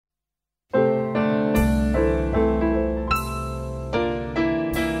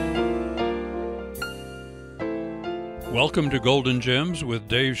Welcome to Golden Gems with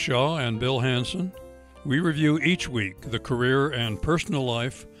Dave Shaw and Bill Hansen. We review each week the career and personal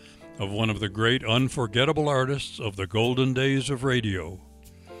life of one of the great unforgettable artists of the golden days of radio.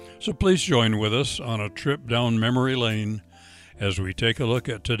 So please join with us on a trip down memory lane as we take a look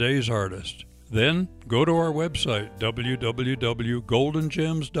at today's artist. Then go to our website,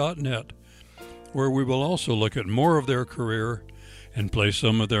 www.goldengems.net, where we will also look at more of their career and play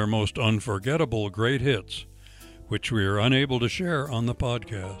some of their most unforgettable great hits, which we are unable to share on the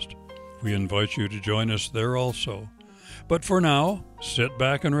podcast. We invite you to join us there also. But for now, sit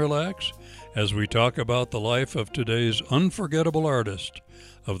back and relax as we talk about the life of today's unforgettable artist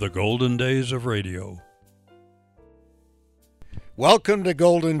of the golden days of radio. Welcome to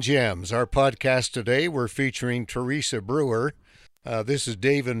Golden Gems. Our podcast today, we're featuring Teresa Brewer. This is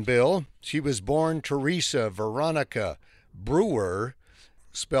Dave and Bill. She was born Teresa Veronica Brewer,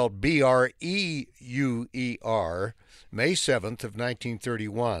 spelled B-R-E-U-E-R, May 7th of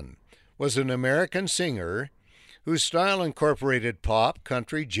 1931, was an American singer whose style incorporated pop,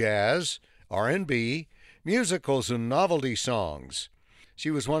 country, jazz, R&B, musicals, and novelty songs. She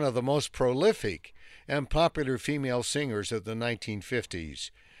was one of the most prolific and popular female singers of the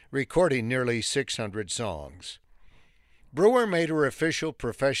 1950s, recording nearly 600 songs. Brewer made her official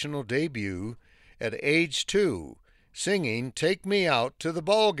professional debut at age 2, singing Take Me Out to the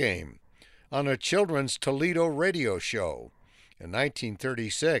Ball Game on a children's Toledo radio show. In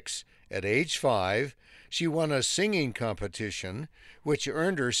 1936, at age 5, she won a singing competition, which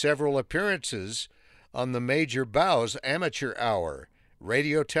earned her several appearances on the Major Bowes Amateur Hour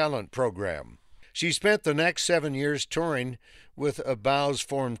radio talent program. She spent the next 7 years touring with a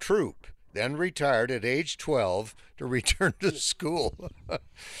Bowes-formed troupe, then retired at age 12 to return to school.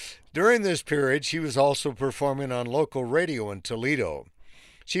 During this period, she was also performing on local radio in Toledo.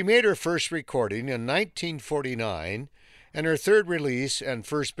 She made her first recording in 1949, and her third release and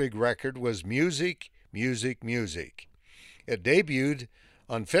first big record was Music, Music, Music. It debuted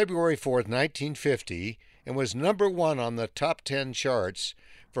on February 4th, 1950, and was number 1 on the top 10 charts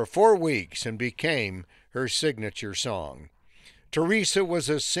for 4 weeks and became her signature song. Teresa was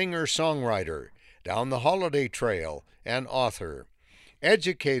a singer-songwriter, down the holiday trail, and author.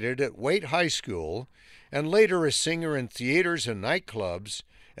 Educated at Waite High School, and later a singer in theaters and nightclubs,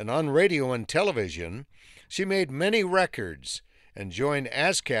 and on radio and television, she made many records and joined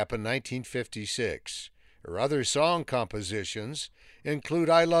ASCAP in 1956. Her other song compositions include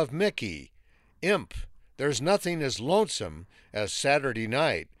I Love Mickey, Imp, There's Nothing as Lonesome as Saturday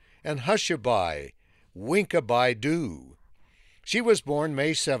Night, and Hush-a-Bye, Wink-a-Bye-Doo. She was born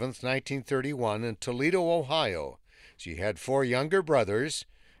May 7, 1931, in Toledo, Ohio. She had 4 younger brothers.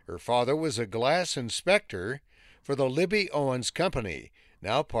 Her father was a glass inspector for the Libby Owens Company,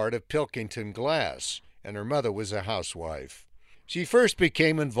 now part of Pilkington Glass, and her mother was a housewife. She first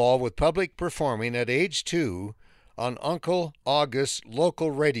became involved with public performing at age 2 on Uncle August's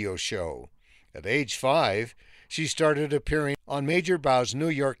local radio show. At age 5, she started appearing on Major Bowes' New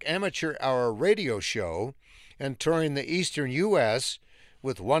York Amateur Hour radio show and touring the eastern U.S.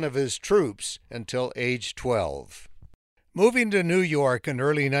 with one of his troupes until age 12. Moving to New York in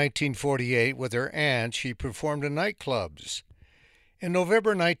early 1948 with her aunt, she performed in nightclubs. In November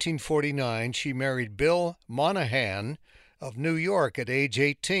 1949, she married Bill Monahan of New York at age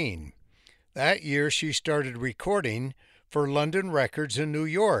 18. That year, she started recording for London Records in New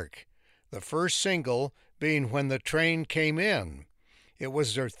York, the first single being When the Train Came In. It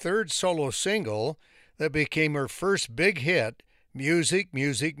was her third solo single that became her first big hit, Music,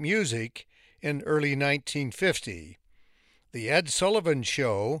 Music, Music, in early 1950. The Ed Sullivan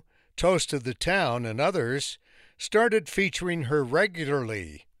Show, Toast of the Town, and others started featuring her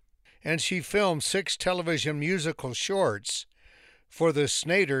regularly, and she filmed 6 television musical shorts for the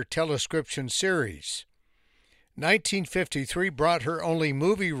Snader Telescription series. 1953 brought her only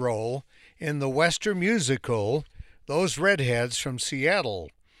movie role in the Western musical Those Redheads from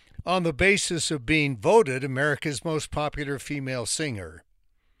Seattle, on the basis of being voted America's most popular female singer.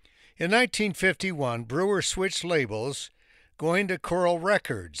 In 1951, Brewer switched labels, going to Coral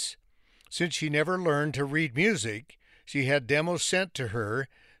Records. Since she never learned to read music, she had demos sent to her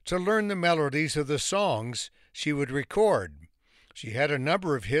to learn the melodies of the songs she would record. She had a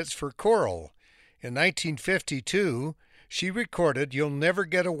number of hits for Coral. In 1952, she recorded You'll Never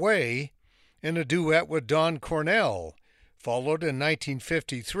Get Away in a duet with Don Cornell, followed in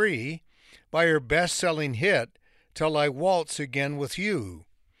 1953 by her best-selling hit, Till I Waltz Again With You.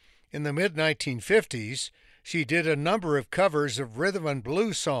 In the mid-1950s, she did a number of covers of rhythm and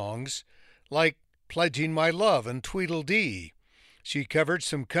blues songs like Pledging My Love and Tweedledee. She covered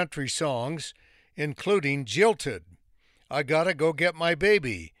some country songs, including Jilted. I Gotta Go Get My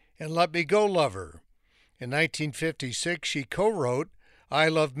Baby, and Let Me Go Lover. In 1956, she co-wrote I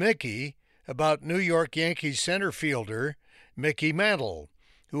Love Mickey about New York Yankees center fielder Mickey Mantle,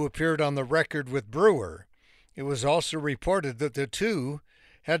 who appeared on the record with Brewer. It was also reported that the two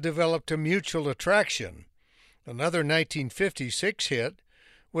had developed a mutual attraction. Another 1956 hit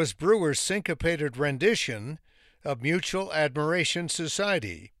was Brewer's syncopated rendition of Mutual Admiration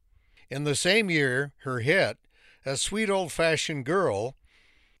Society. In the same year, her hit, A Sweet Old-Fashioned Girl,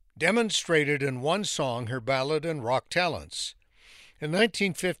 demonstrated in one song her ballad and rock talents. In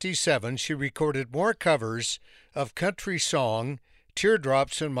 1957, she recorded more covers of country song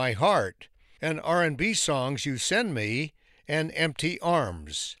Teardrops in My Heart and R&B songs You Send Me and Empty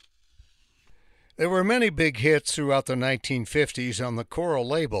Arms. There were many big hits throughout the 1950s on the Coral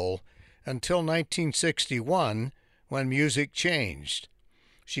label until 1961, when music changed.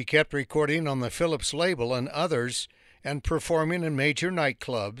 She kept recording on the Philips label and others and performing in major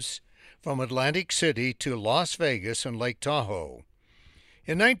nightclubs from Atlantic City to Las Vegas and Lake Tahoe.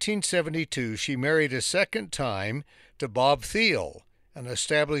 In 1972, she married a second time to Bob Thiele, an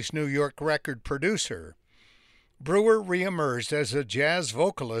established New York record producer. Brewer reemerged as a jazz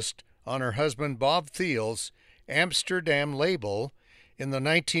vocalist on her husband Bob Thiele's Amsterdam label in the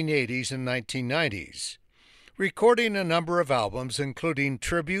 1980s and 1990s, recording a number of albums, including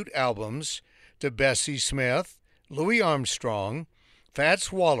tribute albums to Bessie Smith, Louis Armstrong,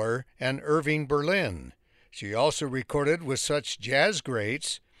 Fats Waller, and Irving Berlin. She also recorded with such jazz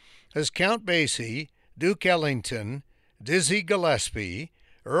greats as Count Basie, Duke Ellington, Dizzy Gillespie,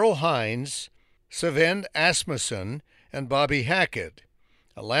 Earl Hines, Sven Asmussen, and Bobby Hackett.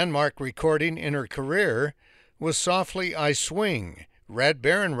 A landmark recording in her career was Softly I Swing, Red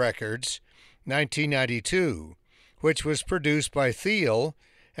Baron Records, 1992, which was produced by Thiele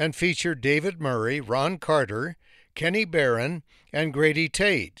and featured David Murray, Ron Carter, Kenny Barron, and Grady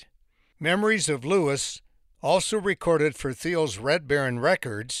Tate. Memories of Louis, also recorded for Thiele's Red Baron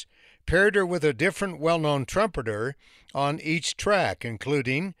Records, paired her with a different well-known trumpeter on each track,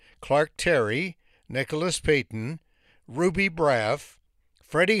 including Clark Terry, Nicholas Payton, Ruby Braff,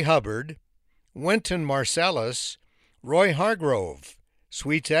 Freddie Hubbard, Wynton Marsalis, Roy Hargrove,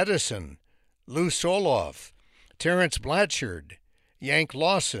 Sweets Edison, Lou Soloff, Terrence Blanchard, Yank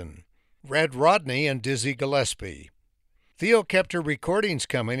Lawson, Red Rodney, and Dizzy Gillespie. Thiele kept her recordings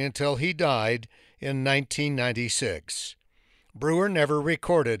coming until he died in 1996. Brewer never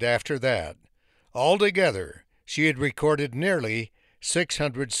recorded after that. Altogether, she had recorded nearly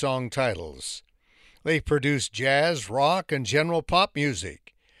 600 song titles. They produced jazz, rock, and general pop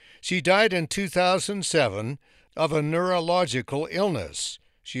music. She died in 2007 of a neurological illness.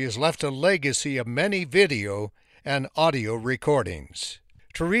 She has left a legacy of many video and audio recordings.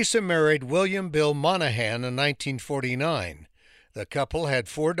 Teresa married William Bill Monahan in 1949. The couple had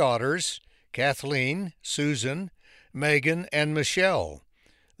 4 daughters, Kathleen, Susan, Megan, and Michelle.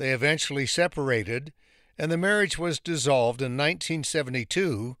 They eventually separated, and the marriage was dissolved in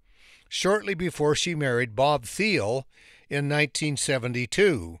 1972, shortly before she married Bob Thiele in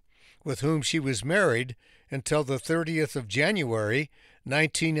 1972, with whom she was married until the 30th of January,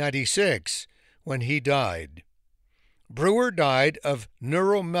 1996, when he died. Brewer died of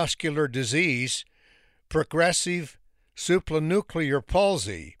neuromuscular disease, progressive supranuclear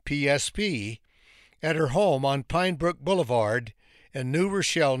palsy, PSP, at her home on Pine Brook Boulevard in New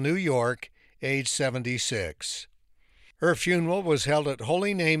Rochelle, New York, age 76. Her funeral was held at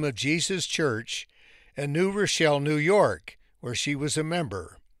Holy Name of Jesus Church in New Rochelle, New York, where she was a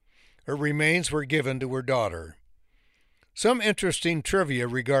member. Her remains were given to her daughter. Some interesting trivia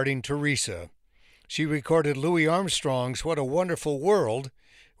regarding Teresa. She recorded Louis Armstrong's What a Wonderful World,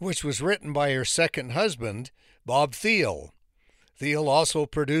 which was written by her second husband, Bob Thiele. Thiele also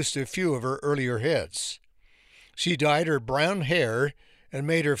produced a few of her earlier hits. She dyed her brown hair and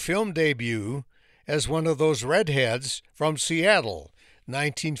made her film debut as one of those redheads from Seattle,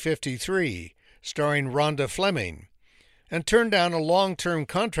 1953, starring Rhonda Fleming, and turned down a long-term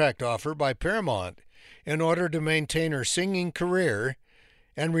contract offer by Paramount in order to maintain her singing career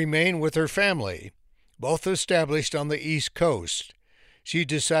and remain with her family, both established on the East Coast. She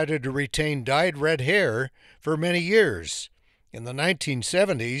decided to retain dyed red hair for many years. In the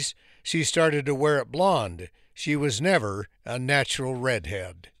 1970s, she started to wear it blonde. She was never a natural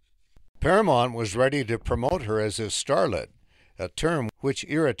redhead. Paramount was ready to promote her as a starlet, a term which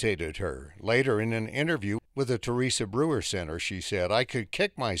irritated her. Later, in an interview with the Teresa Brewer Center, she said, "I could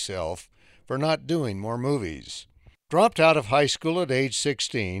kick myself for not doing more movies." Dropped out of high school at age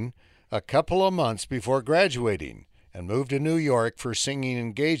 16, a couple of months before graduating, and moved to New York for singing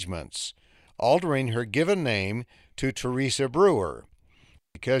engagements, altering her given name to Teresa Brewer.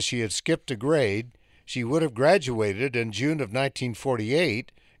 Because she had skipped a grade, she would have graduated in June of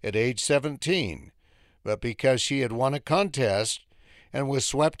 1948 at age 17. But because she had won a contest and was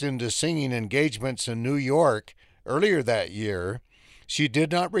swept into singing engagements in New York earlier that year, she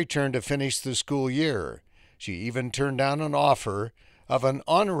did not return to finish the school year. She even turned down an offer of an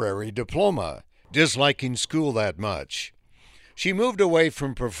honorary diploma, disliking school that much. She moved away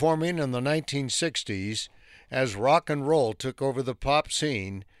from performing in the 1960s as rock and roll took over the pop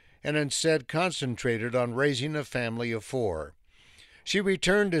scene and instead concentrated on raising a family of 4. She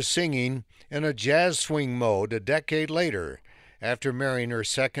returned to singing in a jazz swing mode a decade later after marrying her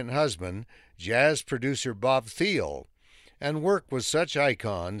second husband, jazz producer Bob Thiel, and worked with such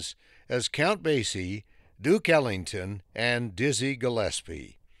icons as Count Basie, Duke Ellington, and Dizzy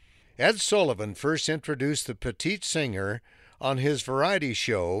Gillespie. Ed Sullivan first introduced the petite singer on his variety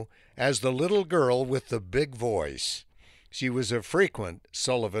show as the little girl with the big voice. She was a frequent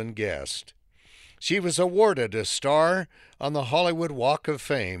Sullivan guest. She was awarded a star on the Hollywood Walk of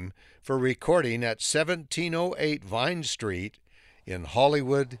Fame for recording at 1708 Vine Street in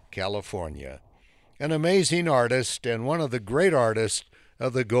Hollywood, California. An amazing artist and one of the great artists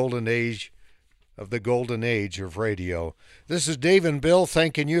of the golden age of radio. This is Dave and Bill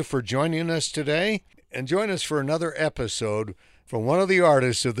thanking you for joining us today, and join us for another episode from one of the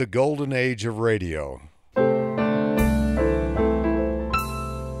artists of the golden age of radio.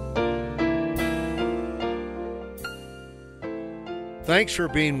 Thanks for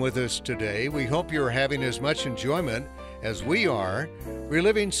being with us today. We hope you're having as much enjoyment as we are,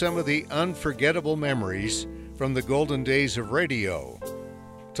 reliving some of the unforgettable memories from the golden days of radio.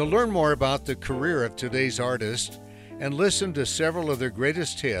 To learn more about the career of today's artist and listen to several of their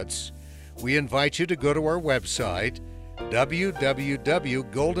greatest hits, we invite you to go to our website,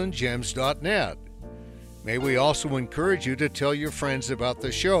 www.goldengems.net. May we also encourage you to tell your friends about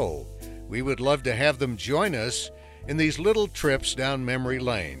the show. We would love to have them join us in these little trips down memory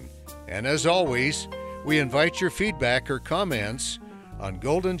lane. And as always, we invite your feedback or comments on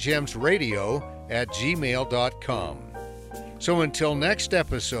goldengemsradio@gmail.com. So until next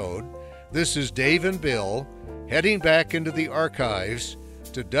episode, this is Dave and Bill heading back into the archives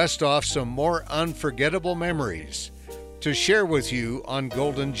to dust off some more unforgettable memories to share with you on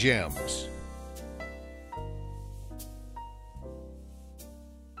Golden Gems.